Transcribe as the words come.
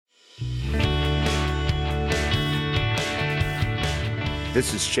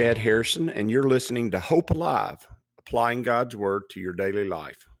This is Chad Harrison, and you're listening to Hope Alive, applying God's Word to your daily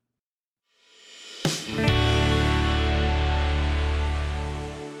life.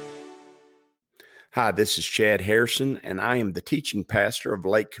 Hi, this is Chad Harrison, and I am the teaching pastor of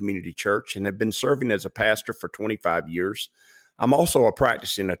Lake Community Church and have been serving as a pastor for 25 years. I'm also a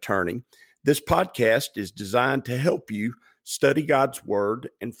practicing attorney. This podcast is designed to help you study God's Word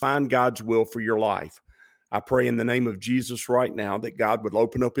and find God's will for your life. I pray in the name of Jesus right now that God would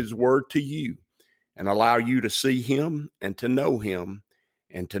open up His Word to you and allow you to see Him and to know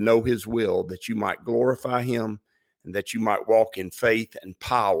His will, that you might glorify Him and that you might walk in faith and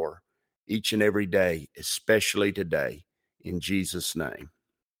power each and every day, especially today, in Jesus' name.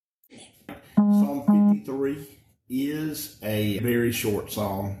 Psalm 53 is a very short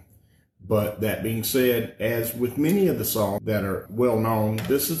psalm, but that being said, as with many of the psalms that are well known,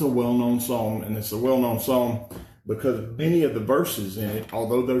 this is a well-known psalm, and it's a well-known psalm because many of the verses in it,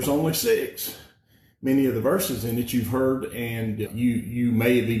 although there's only 6, many of the verses in it you've heard, and you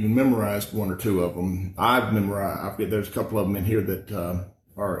may have even memorized one or two of them. There's a couple of them in here that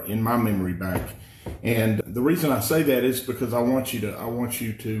are in my memory bank, and the reason I say that is because I want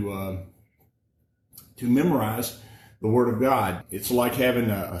you to memorize the Word of God. It's like having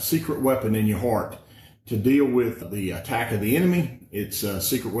a secret weapon in your heart to deal with the attack of the enemy. It's a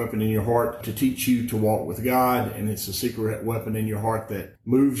secret weapon in your heart to teach you to walk with God, and it's a secret weapon in your heart that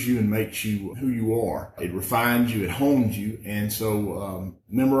moves you and makes you who you are. It refines you, it hones you, and so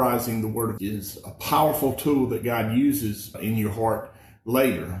memorizing the Word is a powerful tool that God uses in your heart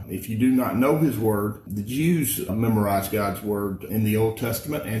later. If you do not know His Word, the Jews memorized God's Word in the Old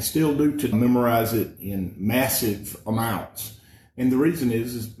Testament and still do to memorize it in massive amounts. And the reason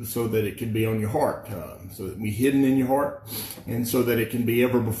is so that it can be on your heart, so that it can be hidden in your heart, and so that it can be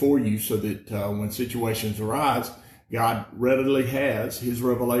ever before you, so that when situations arise, God readily has His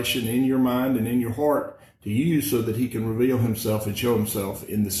revelation in your mind and in your heart to use so that He can reveal Himself and show Himself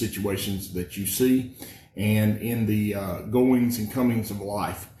in the situations that you see and in the goings and comings of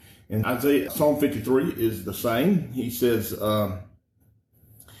life. And Psalm 53 is the same. He says, to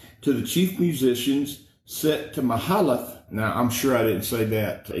the chief musicians, set to Mahalath. Now, I'm sure I didn't say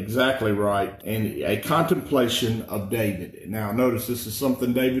that exactly right. And a contemplation of David. Now, notice this is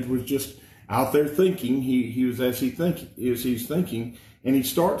something David was just out there thinking. He's thinking. And he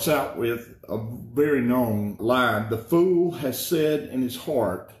starts out with a very known line. The fool has said in his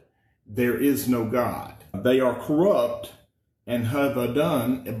heart, there is no God. They are corrupt and have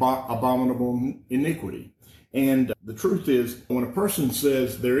done abominable iniquity. And the truth is, when a person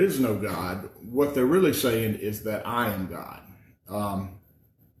says there is no God, what they're really saying is that I am God.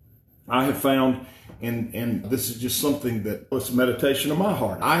 I have found, and this is just something that was meditation of my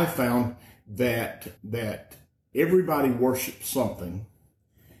heart, I have found that everybody worships something,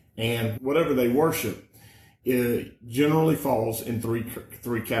 and whatever they worship, it generally falls in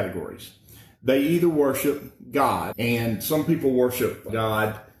three categories. They either worship God, and some people worship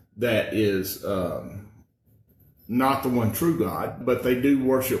God that is not the one true God, but they do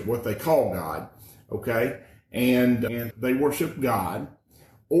worship what they call God, okay? And they worship God,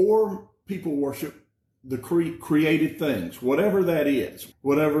 or people worship the created things, whatever that is,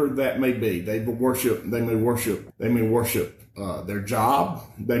 whatever that may be. They may worship their job,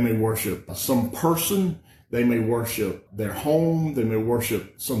 they may worship some person, they may worship their home, they may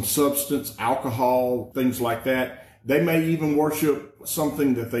worship some substance, alcohol, things like that. They may even worship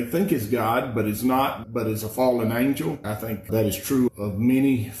something that they think is God, but is not, but is a fallen angel. I think that is true of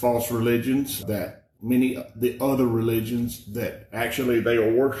many false religions, that many of the other religions, that actually they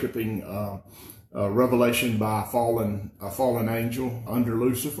are worshiping revelation by a fallen angel under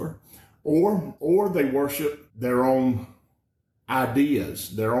Lucifer, or they worship their own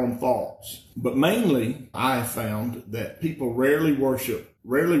ideas, their own thoughts. But mainly, I have found that people rarely worship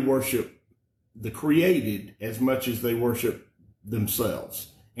the created as much as they worship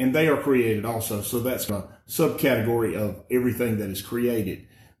themselves. And they are created also, so that's a subcategory of everything that is created.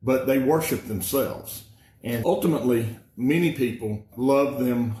 But they worship themselves. And ultimately, many people love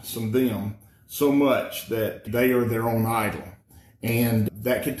them so much that they are their own idol. And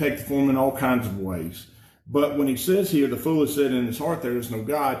that can take the form in all kinds of ways. But when he says here, the fool has said in his heart, there is no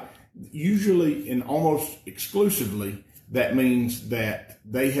God, usually and almost exclusively, that means that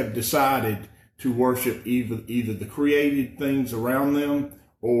they have decided to worship either the created things around them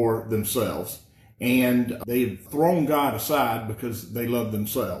or themselves. And they've thrown God aside because they love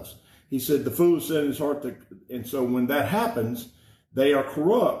themselves. He said, the fool has said in his heart, and so when that happens, they are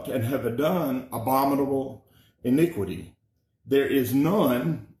corrupt and have done abominable iniquity. There is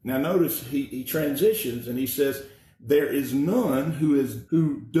none. Now notice he transitions and he says, there is none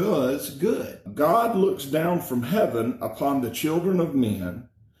who does good. God looks down from heaven upon the children of men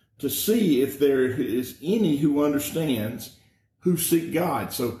to see if there is any who understands, who seek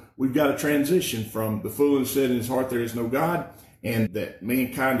God. So we've got a transition from the fool who said in his heart there is no God, and that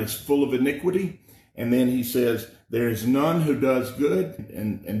mankind is full of iniquity. And then he says, there is none who does good.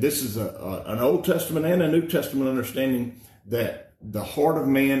 And this is an Old Testament and a New Testament understanding that the heart of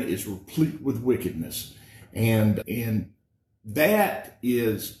man is replete with wickedness. And that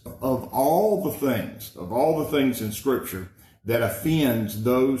is of all the things in Scripture that offends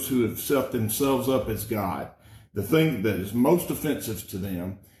those who have set themselves up as God. The thing that is most offensive to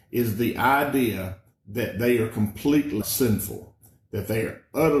them is the idea that they are completely sinful, that they are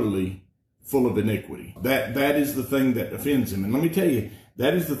utterly full of iniquity. That is the thing that offends them. And let me tell you,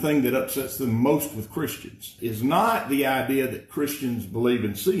 that is the thing that upsets them most with Christians, is not the idea that Christians believe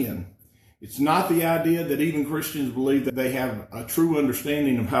in sin. It's not the idea that even Christians believe that they have a true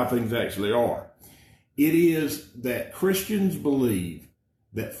understanding of how things actually are. It is that Christians believe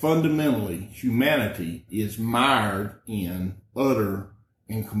that fundamentally humanity is mired in utter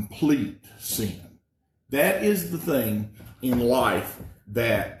and complete sin. That is the thing in life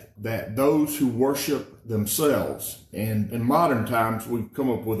that those who worship themselves, and in modern times we've come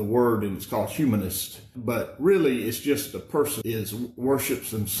up with a word and it's called humanist, but really it's just a person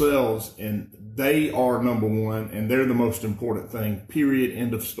worships themselves and they are number one and they're the most important thing, period,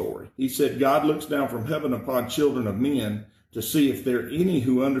 end of story. He said, God looks down from heaven upon children of men to see if there are any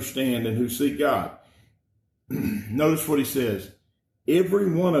who understand and who seek God. Notice what he says.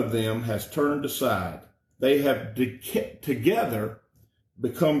 Every one of them has turned aside. They have together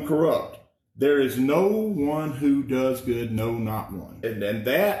become corrupt. There is no one who does good, no, not one. And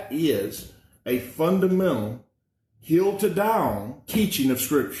that is a fundamental, hill to down teaching of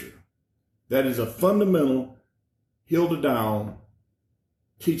Scripture. That is a fundamental, hill to down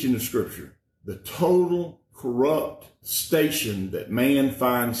teaching of Scripture. The total corrupt station that man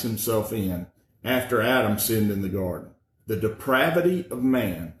finds himself in after Adam sinned in the garden. The depravity of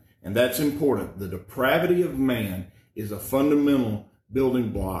man, and that's important. The depravity of man is a fundamental building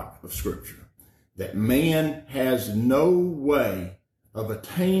block of Scripture. That man has no way of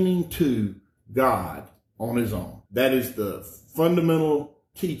attaining to God on his own. That is the fundamental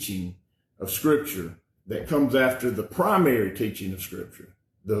teaching of Scripture that comes after the primary teaching of Scripture,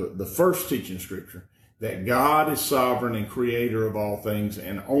 the first teaching of Scripture, that God is sovereign and creator of all things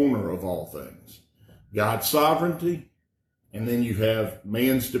and owner of all things. God's sovereignty, and then you have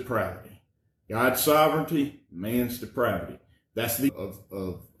man's depravity. God's sovereignty, man's depravity. That's the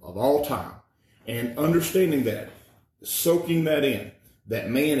of all time. And understanding that, soaking that in, that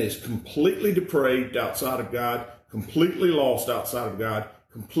man is completely depraved outside of God, completely lost outside of God,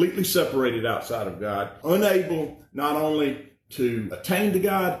 completely separated outside of God, unable not only to attain to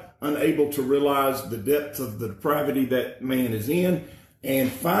God, unable to realize the depth of the depravity that man is in, and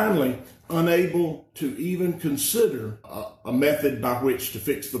finally, unable to even consider a method by which to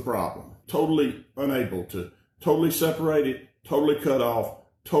fix the problem. Totally unable to, totally separated, totally cut off,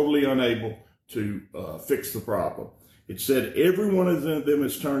 totally unable to fix the problem. It said every one of them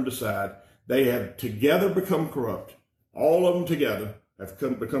has turned aside. They have together become corrupt. All of them together have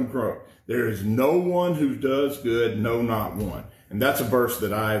become corrupt. There is no one who does good, no, not one. And that's a verse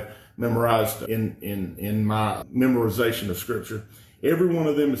that I've memorized in my memorization of Scripture. Every one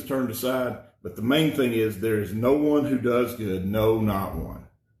of them is turned aside, but the main thing is there is no one who does good, no, not one.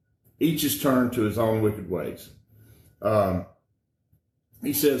 Each is turned to his own wicked ways.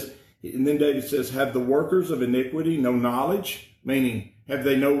 He says, and then David says, have the workers of iniquity no knowledge? Meaning, have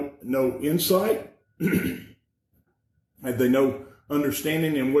they no insight? Have they no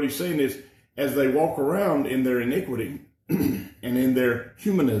understanding? And what he's saying is, as they walk around in their iniquity and in their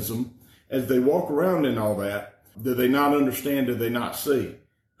humanism, as they walk around in all that, do they not understand? Do they not see?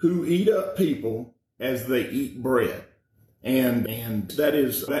 Who eat up people as they eat bread. And that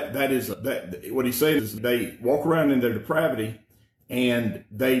is what he's saying is they walk around in their depravity and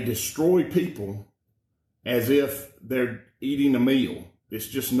they destroy people as if they're eating a meal. It's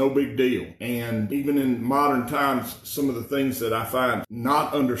just no big deal. And even in modern times, some of the things that I find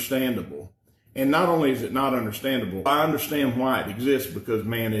not understandable, and not only is it not understandable, I understand why it exists, because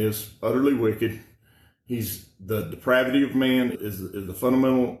man is utterly wicked. The depravity of man is the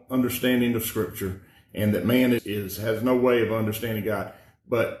fundamental understanding of Scripture, and that man has no way of understanding God.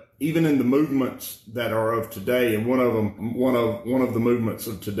 But even in the movements that are of today, and one of the movements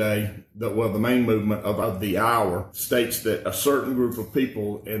of today, the main movement of the hour, states that a certain group of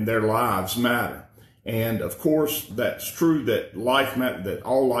people and their lives matter. And of course, that's true that that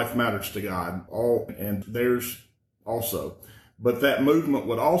all life matters to God. And there's also. But that movement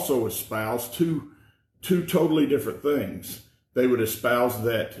would also espouse two totally different things. They would espouse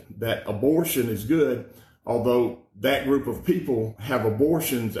that abortion is good, although that group of people have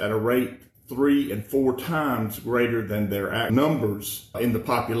abortions at a rate 3 and 4 times greater than their numbers in the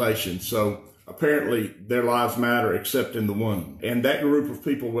population. So apparently their lives matter except in the womb. And that group of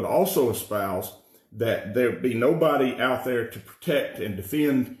people would also espouse that there be nobody out there to protect and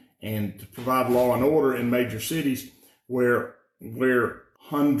defend and to provide law and order in major cities where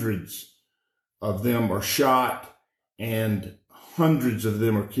hundreds of them are shot and hundreds of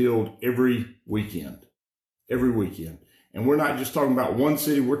them are killed every weekend. And we're not just talking about one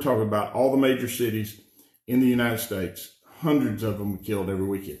city. We're talking about all the major cities in the United States. Hundreds of them are killed every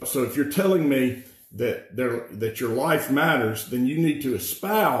weekend. So if you're telling me that your life matters, then you need to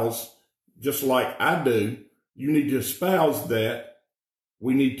espouse, just like I do, you need to espouse that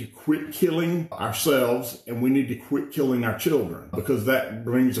we need to quit killing ourselves and we need to quit killing our children, because that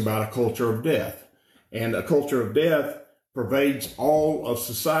brings about a culture of death. And a culture of death pervades all of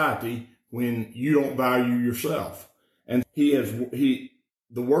society when you don't value yourself. And the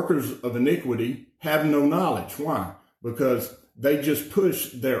workers of iniquity have no knowledge. Why? Because they just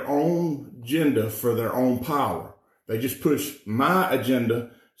push their own agenda for their own power. They just push my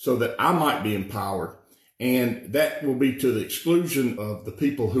agenda so that I might be empowered. And that will be to the exclusion of the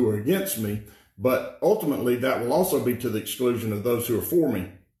people who are against me. But ultimately, that will also be to the exclusion of those who are for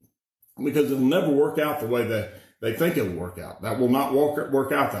me, because it'll never work out the way that they think it'll work out. That will not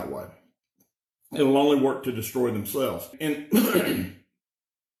work out that way. It'll only work to destroy themselves. And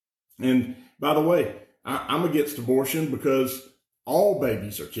and by the way, I'm against abortion because all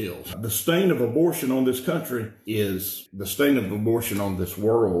babies are killed. The stain of abortion on this country the stain of abortion on this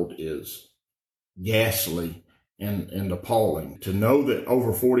world is ghastly and appalling. To know that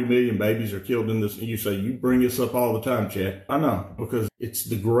over 40 million babies are killed in this, and you say, you bring this up all the time, Chad. I know, because it's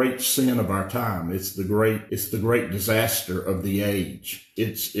the great sin of our time. It's the great disaster of the age.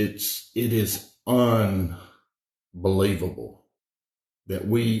 It is unbelievable that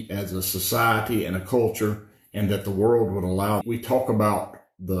we as a society and a culture, and that the world would allow. We talk about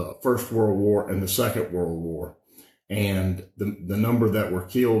the First World War and the Second World War, and the number that were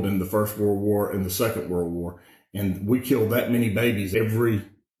killed in the First World War and the Second World War. And we kill that many babies every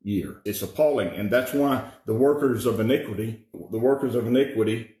year. It's appalling. And that's why the workers of iniquity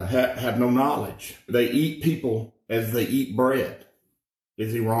have no knowledge. They eat people as they eat bread.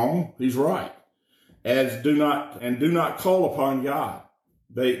 Is he wrong? He's right. Do not call upon God.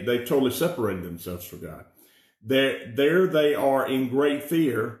 They totally separated themselves from God. There they are in great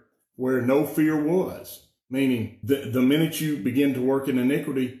fear where no fear was. Meaning the minute you begin to work in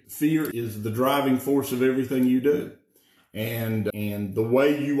iniquity, fear is the driving force of everything you do. And the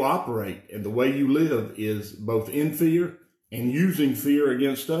way you operate and the way you live is both in fear and using fear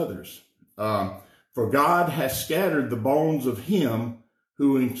against others. For God has scattered the bones of him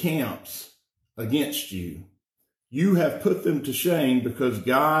who encamps against you. You have put them to shame because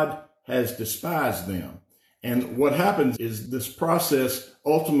God has despised them. And what happens is this process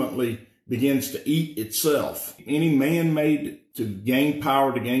ultimately begins to eat itself. Any man made to gain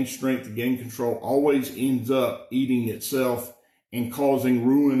power, to gain strength, to gain control always ends up eating itself and causing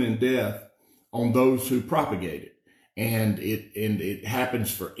ruin and death on those who propagate it. And it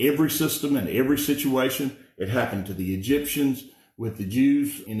happens for every system and every situation. It happened to the Egyptians with the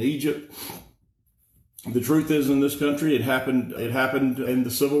Jews in Egypt. The truth is, in this country, it happened in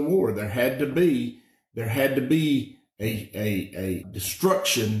the Civil War. There had to be a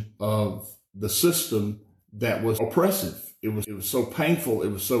destruction of the system that was oppressive. It was so painful. It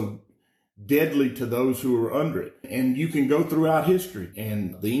was so deadly to those who were under it. And you can go throughout history,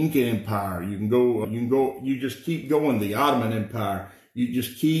 and the Inca Empire, you just keep going, the Ottoman Empire, you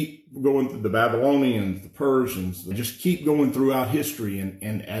just keep going through the Babylonians, the Persians, just keep going throughout history.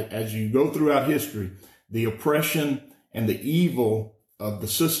 And as you go throughout history, the oppression and the evil of the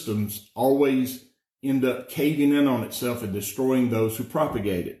systems always end up caving in on itself and destroying those who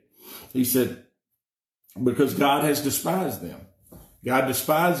propagate it. He said, because God has despised them. God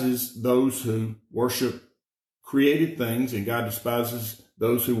despises those who worship created things, and God despises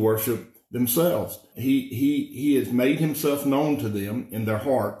those who worship themselves. He has made himself known to them in their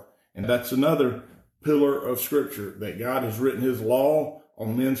heart. And that's another pillar of scripture, that God has written his law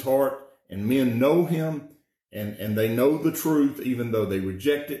on men's heart, and men know him, and they know the truth, even though they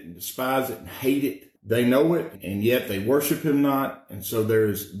reject it and despise it and hate it. They know it, and yet they worship him not. And so there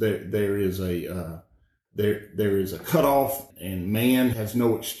is a cutoff, and man has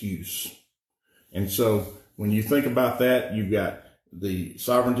no excuse. And so when you think about that, you've got the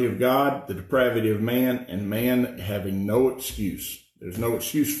sovereignty of God, the depravity of man, and man having no excuse. There's no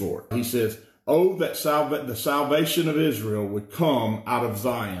excuse for it. He says, oh, that the salvation of Israel would come out of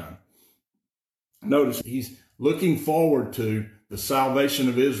Zion. Notice he's looking forward to the salvation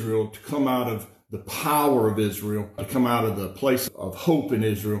of Israel to come out of the power of Israel, to come out of the place of hope in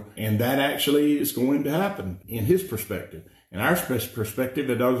Israel. And that actually is going to happen in his perspective. In our perspective,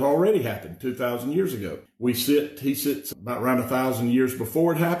 it has already happened 2,000 years ago. He sits about around 1,000 years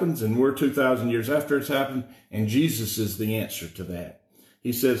before it happens, and we're 2,000 years after it's happened, and Jesus is the answer to that.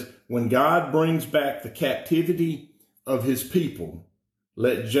 He says, when God brings back the captivity of his people,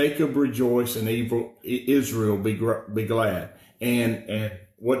 let Jacob rejoice and Israel be glad. And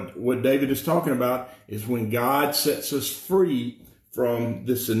what David is talking about is when God sets us free from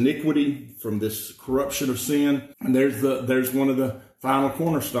this iniquity, from this corruption of sin. And there's one of the final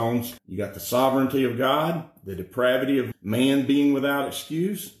cornerstones. You got the sovereignty of God, the depravity of man being without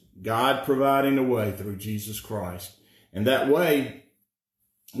excuse, God providing a way through Jesus Christ. And that way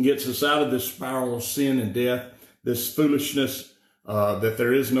gets us out of this spiral of sin and death, this foolishness that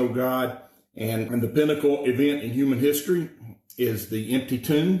there is no God. And the pinnacle event in human history is the empty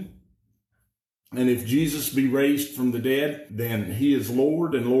tomb. And if Jesus be raised from the dead, then he is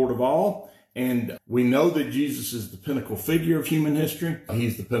Lord and Lord of all. And we know that Jesus is the pinnacle figure of human history.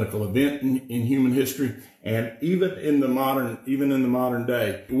 He's the pinnacle event in human history. And even in the modern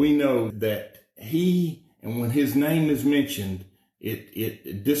day, we know that and when his name is mentioned,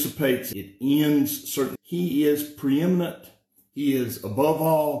 it dissipates, it ends certain. He is preeminent. He is above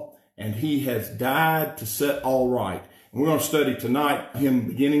all, and he has died to set all right. We're going to study tonight him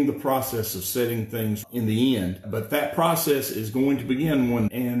beginning the process of setting things in the end. But that process is going to begin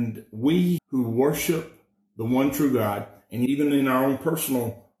and we who worship the one true God, and even in our own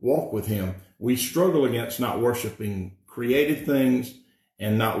personal walk with him, we struggle against not worshiping created things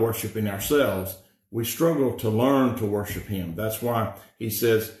and not worshiping ourselves. We struggle to learn to worship him. That's why he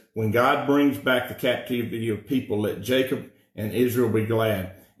says, when God brings back the captivity of people, let Jacob and Israel be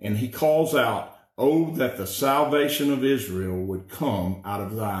glad. And he calls out, oh, that the salvation of Israel would come out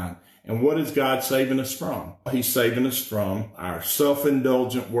of Zion. And what is God saving us from? He's saving us from our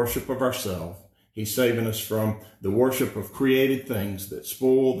self-indulgent worship of ourselves. He's saving us from the worship of created things that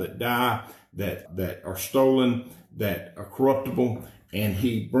spoil, that die, that are stolen, that are corruptible. And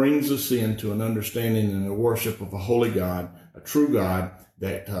he brings us into an understanding and a worship of a holy God, a true God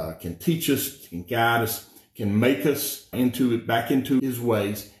that can teach us, can guide us, can make us back into his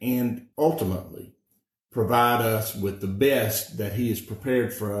ways, and ultimately provide us with the best that he has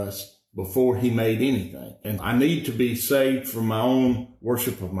prepared for us before he made anything. And I need to be saved from my own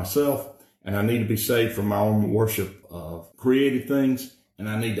worship of myself, and I need to be saved from my own worship of created things, and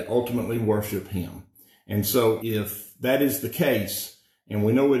I need to ultimately worship him. And so if that is the case, and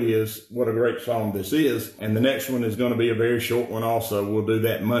we know it is, what a great psalm this is. And the next one is going to be a very short one also. We'll do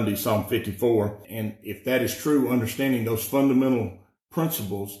that Monday, Psalm 54. And if that is true, understanding those fundamental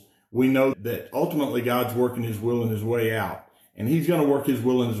principles, we know that ultimately God's working his will and his way out. And he's going to work his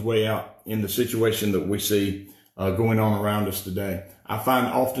will and his way out in the situation that we see going on around us today. I find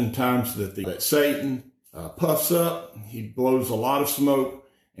oftentimes that Satan puffs up, he blows a lot of smoke,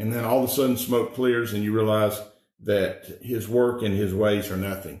 and then all of a sudden smoke clears and you realize that his work and his ways are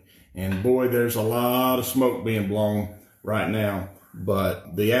nothing. And boy, there's a lot of smoke being blown right now.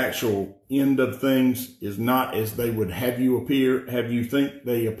 But the actual end of things is not as they would have you think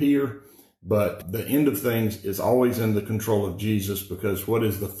they appear. But the end of things is always in the control of Jesus, because what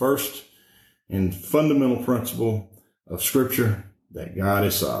is the first and fundamental principle of Scripture? That God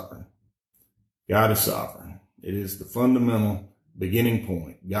is sovereign. God is sovereign. It is the fundamental beginning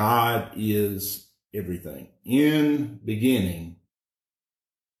point. God is everything. In beginning,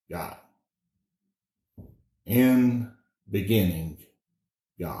 God. In beginning,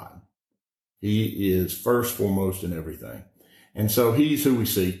 God. He is first, foremost in everything. And so he's who we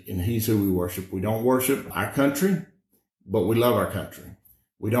seek and he's who we worship. We don't worship our country, but we love our country.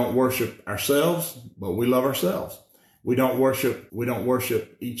 We don't worship ourselves, but we love ourselves. We don't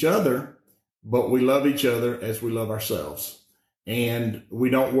worship each other, but we love each other as we love ourselves. And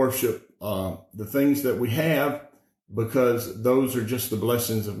we don't worship the things that we have, because those are just the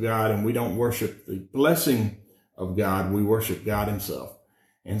blessings of God, and we don't worship the blessing of God. We worship God himself.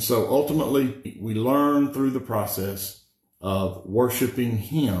 And so ultimately we learn through the process of worshiping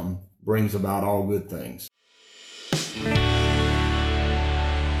him brings about all good things.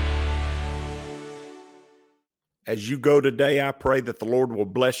 As you go today, I pray that the Lord will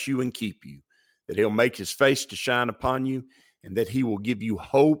bless you and keep you, that he'll make his face to shine upon you, and that he will give you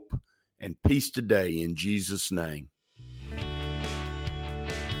hope and peace today in Jesus' name.